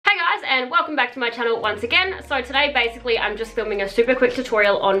and welcome back to my channel once again. So today basically I'm just filming a super quick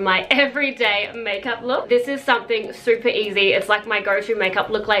tutorial on my everyday makeup look. This is something super easy. It's like my go-to makeup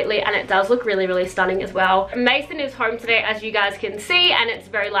look lately and it does look really stunning as well. Mason is home today as you guys can see, and it's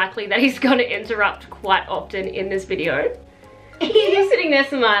very likely that he's going to interrupt quite often in this video. He's sitting there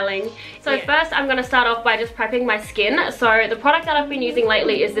smiling. So first I'm going to start off by just prepping my skin. So the product that I've been using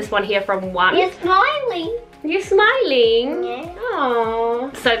lately is this one here from Onne. You're smiling. You're smiling? Yeah.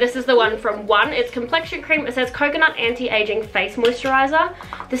 Aww. So this is the one from Onne. It's Complexion Cream. It says Coconut Anti-Aging Face Moisturizer.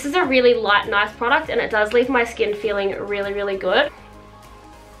 This is a really light, nice product and it does leave my skin feeling really good.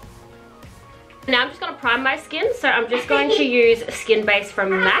 Now I'm just going to prime my skin. So I'm just going to use Skin Base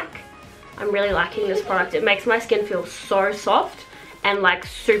from MAC. I'm really liking this product. It makes my skin feel so soft and like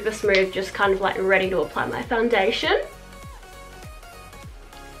super smooth, just kind of like ready to apply my foundation.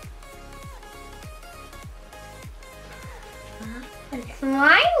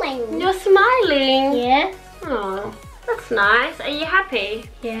 Smiling. You're smiling? Yeah. Oh, that's nice. Are you happy?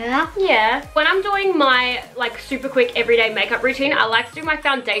 Yeah. Yeah. When I'm doing my like super quick everyday makeup routine, I like to do my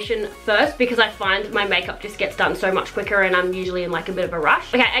foundation first because I find my makeup just gets done so much quicker and I'm usually in like a bit of a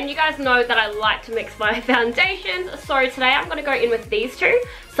rush. Okay, and you guys know that I like to mix my foundations. So today I'm going to go in with these two.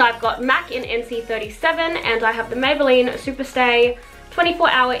 So I've got MAC in NC37 and I have the Maybelline Superstay 24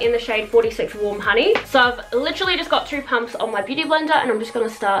 Hour in the shade 46 Warm Honey. So I've literally just got 2 pumps on my beauty blender and I'm just going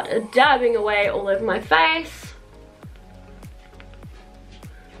to start dabbing away all over my face.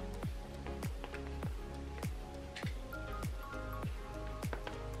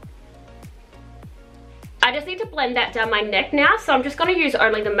 I just need to blend that down my neck now, so I'm just going to use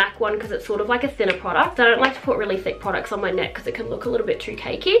only the MAC one because it's sort of like a thinner product. I don't like to put really thick products on my neck because it can look a little bit too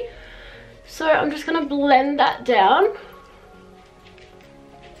cakey. So I'm just going to blend that down.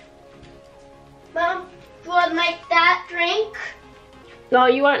 Mom, do you want to make that drink? No,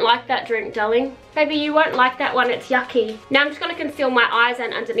 you won't like that drink, darling. Baby, you won't like that one, it's yucky. Now I'm just going to conceal my eyes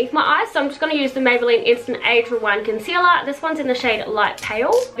and underneath my eyes. So I'm just going to use the Maybelline Instant Age Rewind Concealer. This one's in the shade Light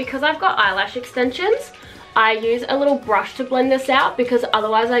Pale. Because I've got eyelash extensions, I use a little brush to blend this out because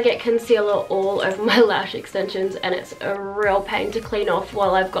otherwise I get concealer all over my lash extensions and it's a real pain to clean off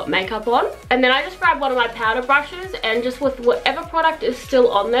while I've got makeup on. And then I just grab one of my powder brushes and just with whatever product is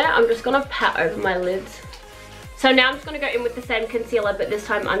still on there, I'm just going to pat over my lids. So now I'm just going to go in with the same concealer but this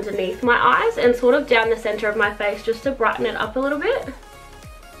time underneath my eyes and sort of down the center of my face just to brighten it up a little bit.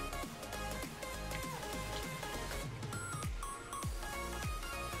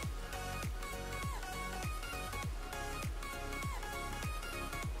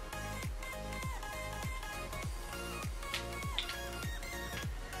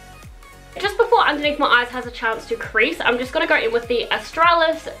 Just before underneath my eyes has a chance to crease, I'm just going to go in with the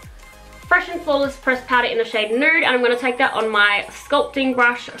Australis Fresh and Flawless Pressed Powder in the shade Nude, and I'm going to take that on my sculpting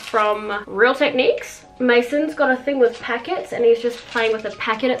brush from Real Techniques. Mason's got a thing with packets and he's just playing with a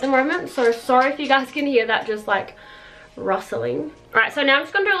packet at the moment, so sorry if you guys can hear that just like rustling. Alright, so now I'm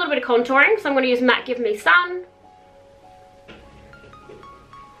just going to do a little bit of contouring, so I'm going to use MAC Give Me Sun.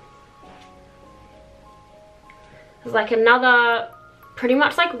 There's like another pretty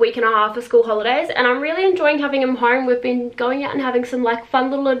much like week and a half of school holidays and I'm really enjoying having him home. We've been going out and having some like fun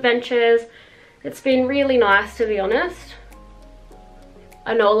little adventures. It's been really nice, to be honest.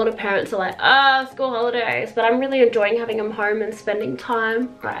 I know a lot of parents are like, school holidays, but I'm really enjoying having him home and spending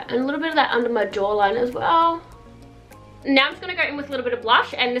time. Right, and a little bit of that under my jawline as well. Now I'm just going to go in with a little bit of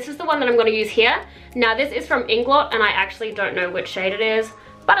blush, and this is the one that I'm going to use here. Now this is from Inglot and I actually don't know which shade it is,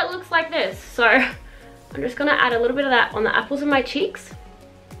 but it looks like this. So I'm just going to add a little bit of that on the apples of my cheeks.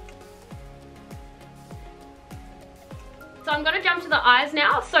 So I'm going to jump to the eyes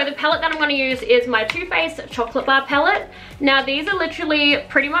now. So the palette that I'm going to use is my Too Faced Chocolate Bar palette. Now these are literally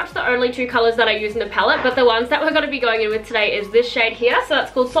pretty much the only 2 colors that I use in the palette, but the ones that we're going to be going in with today is this shade here. So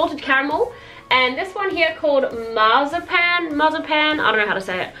that's called Salted Caramel. And this one here called Marzipan, I don't know how to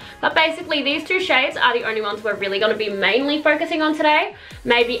say it. But basically these 2 shades are the only ones we're really going to be mainly focusing on today.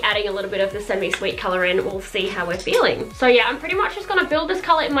 Maybe adding a little bit of the semi-sweet color in, we'll see how we're feeling. So yeah, I'm pretty much just going to build this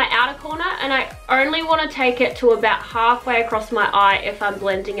color in my outer corner and I only want to take it to about halfway across my eye if I'm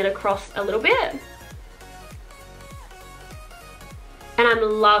blending it across a little bit. And I'm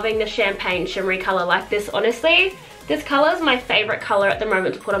loving the champagne shimmery color like this, honestly. This color is my favorite color at the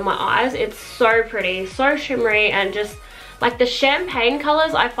moment to put on my eyes. It's so pretty, so shimmery, and just like the champagne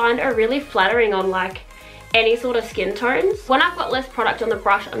colors I find are really flattering on like any sort of skin tones. When I've got less product on the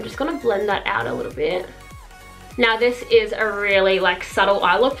brush, I'm just going to blend that out a little bit. Now this is a really like subtle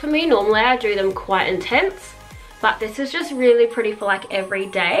eye look for me. Normally I do them quite intense, but this is just really pretty for like every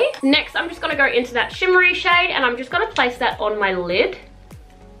day. Next I'm just going to go into that shimmery shade and I'm just going to place that on my lid.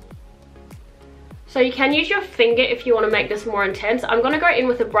 So you can use your finger if you want to make this more intense. I'm going to go in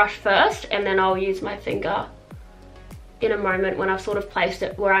with a brush first, and then I'll use my finger in a moment when I've sort of placed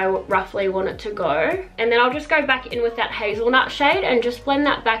it where I roughly want it to go. And then I'll just go back in with that hazelnut shade and just blend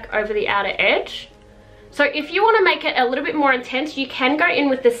that back over the outer edge. So if you want to make it a little bit more intense, you can go in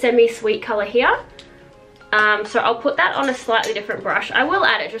with the semi-sweet color here. So I'll put that on a slightly different brush. I will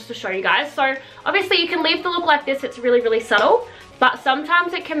add it just to show you guys. So obviously you can leave the look like this, it's really, really subtle, but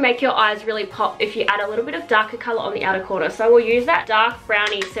sometimes it can make your eyes really pop if you add a little bit of darker color on the outer corner. So we'll use that dark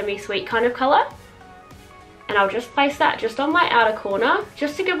browny semi-sweet kind of color, and I'll just place that just on my outer corner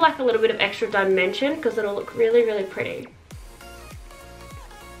just to give like a little bit of extra dimension, because it'll look really, really pretty.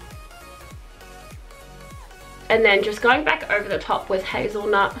 And then just going back over the top with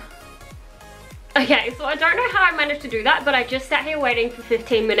hazelnut. Okay, so I don't know how I managed to do that, but I just sat here waiting for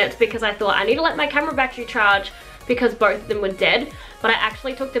 15 minutes because I thought I need to let my camera battery charge because both of them were dead. But I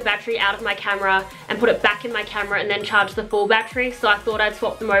actually took the battery out of my camera and put it back in my camera and then charged the full battery, so I thought I'd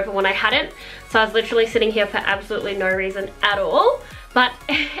swap them over when I hadn't. So I was literally sitting here for absolutely no reason at all. But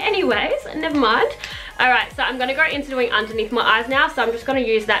anyways, never mind. Alright, so I'm going to go into doing underneath my eyes now. So I'm just going to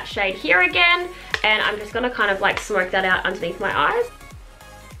use that shade here again, and I'm just going to kind of like smoke that out underneath my eyes.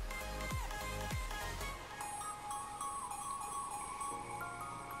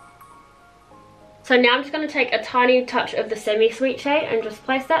 So now I'm just going to take a tiny touch of the semi-sweet shade and just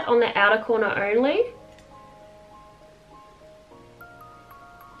place that on the outer corner only.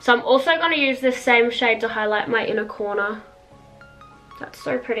 So I'm also going to use this same shade to highlight my inner corner. That's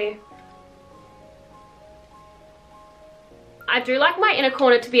so pretty. I do like my inner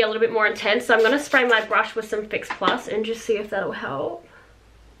corner to be a little bit more intense, so I'm going to spray my brush with some Fix Plus and just see if that'll help.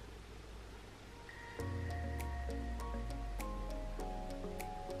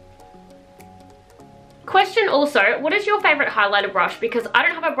 Question also, what is your favorite highlighter brush? Because I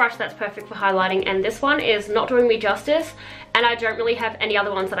don't have a brush that's perfect for highlighting, and this one is not doing me justice, and I don't really have any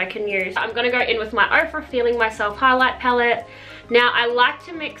other ones that I can use. I'm going to go in with my Ofra Feelin Myself highlight palette. Now I like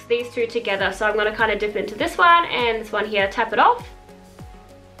to mix these two together, so I'm going to kind of dip into this one and this one here, tap it off.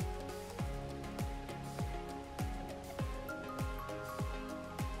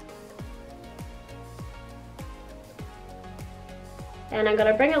 And I'm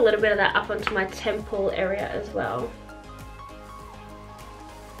going to bring a little bit of that up onto my temple area as well.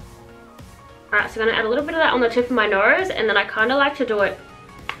 Alright, so I'm going to add a little bit of that on the tip of my nose, and then I kind of like to do it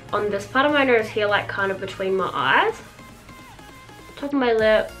on this part of my nose here, like kind of between my eyes. Top of my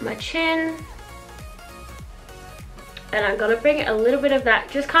lip, my chin. And I'm going to bring a little bit of that,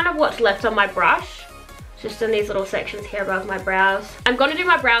 just kind of what's left on my brush, just in these little sections here above my brows. I'm going to do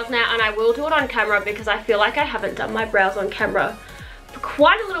my brows now, and I will do it on camera because I feel like I haven't done my brows on camera for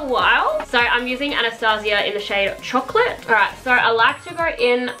quite a little while. So I'm using Anastasia in the shade Chocolate. Alright, so I like to go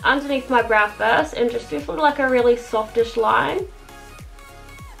in underneath my brow first and just do sort of like a really softish line.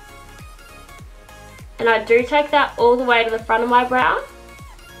 And I do take that all the way to the front of my brow.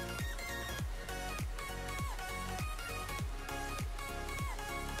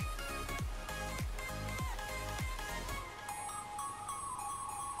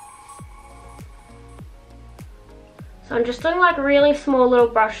 So I'm just doing like really small little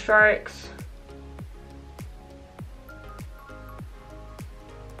brush strokes.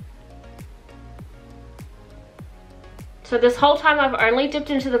 So this whole time I've only dipped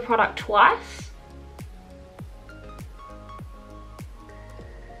into the product twice.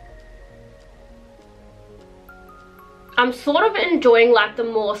 I'm sort of enjoying like the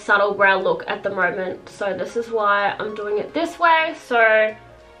more subtle brow look at the moment, so this is why I'm doing it this way. So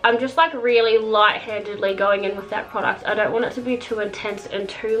I'm just like really light-handedly going in with that product. I don't want it to be too intense and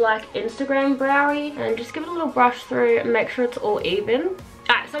too like Instagram browy, and just give it a little brush through and make sure it's all even.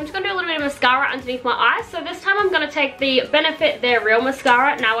 Alright, so I'm just going to do a little bit of mascara underneath my eyes. So this time I'm going to take the Benefit They're Real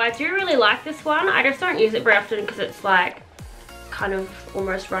mascara. Now I do really like this one. I just don't use it very often because it's like kind of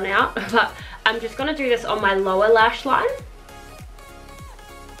almost run out. But I'm just going to do this on my lower lash line.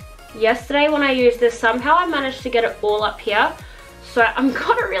 Yesterday when I used this, somehow I managed to get it all up here. So I'm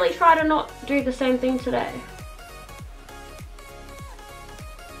going to really try to not do the same thing today.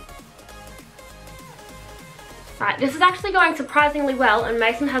 Right, this is actually going surprisingly well, and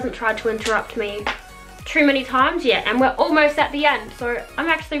Mason hasn't tried to interrupt me too many times yet, and we're almost at the end, so I'm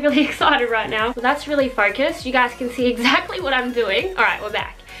actually really excited right now. So that's really focused. You guys can see exactly what I'm doing. Alright, we're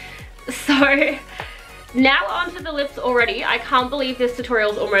back. So now onto the lips already. I can't believe this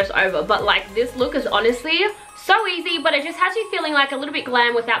tutorial's almost over, but like this look is honestly so easy, but it just has you feeling like a little bit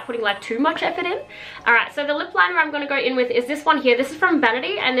glam without putting like too much effort in. Alright, so the lip liner I'm going to go in with is this one here. This is from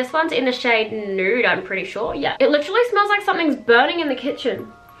Vani-t, and this one's in the shade Nude, I'm pretty sure. Yeah, it literally smells like something's burning in the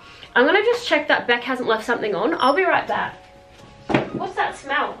kitchen. I'm gonna just check that Beck hasn't left something on. I'll be right back. What's that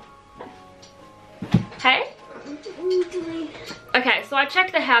smell? Hey? Okay, so I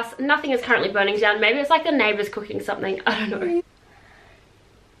checked the house. Nothing is currently burning down. Maybe it's like the neighbors cooking something. I don't know.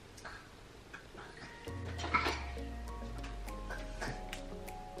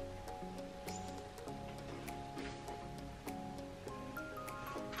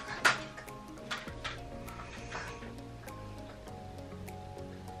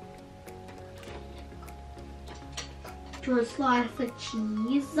 Do you want a slice of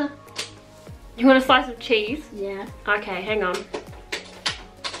cheese? You want a slice of cheese? Yeah. Okay, hang on.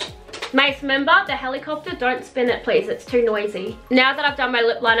 Mace, remember the helicopter? Don't spin it, please. It's too noisy. Now that I've done my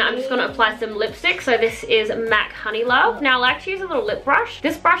lip liner, I'm just going to apply some lipstick. So this is MAC Honeylove. Now I like to use a little lip brush.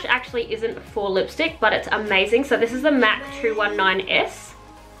 This brush actually isn't for lipstick, but it's amazing. So this is the MAC 219S.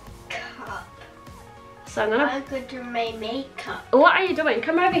 So I'm gonna do my makeup. What are you doing?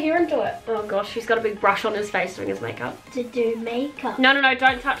 Come over here and do it. Oh gosh, he's got a big brush on his face doing his makeup. To do makeup. No,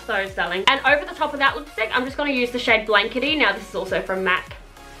 don't touch those, darling. And over the top of that lipstick, I'm just gonna use the shade Blankety. Now this is also from MAC.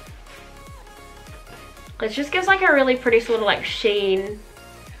 It just gives like a really pretty sort of like sheen.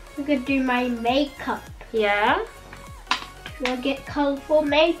 I'm gonna do my makeup. Yeah? We'll get colourful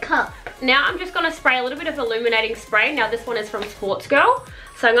makeup. Now I'm just gonna spray a little bit of illuminating spray. Now this one is from Sportsgirl.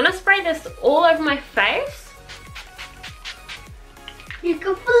 So I'm gonna spray this all over my face. You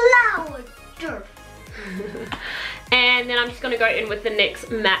can flower dirt. And then I'm just gonna go in with the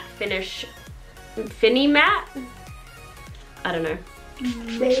NYX matte finish. Finny matte? I don't know.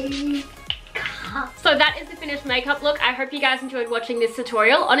 Makeup. So that is the finished makeup look. I hope you guys enjoyed watching this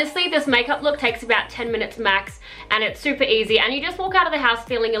tutorial. Honestly, this makeup look takes about 10 minutes max and it's super easy, and you just walk out of the house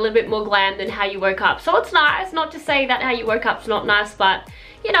feeling a little bit more glam than how you woke up. So it's nice. Not to say that how you woke up's not nice, but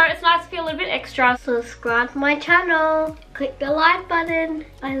you know, it's nice to feel a little bit extra. Subscribe to my channel. Click the like button.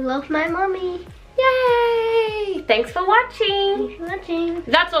 I love my mommy. Yay! Thanks for watching. Thanks for watching.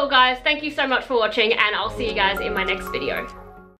 That's all, guys. Thank you so much for watching, and I'll see you guys in my next video.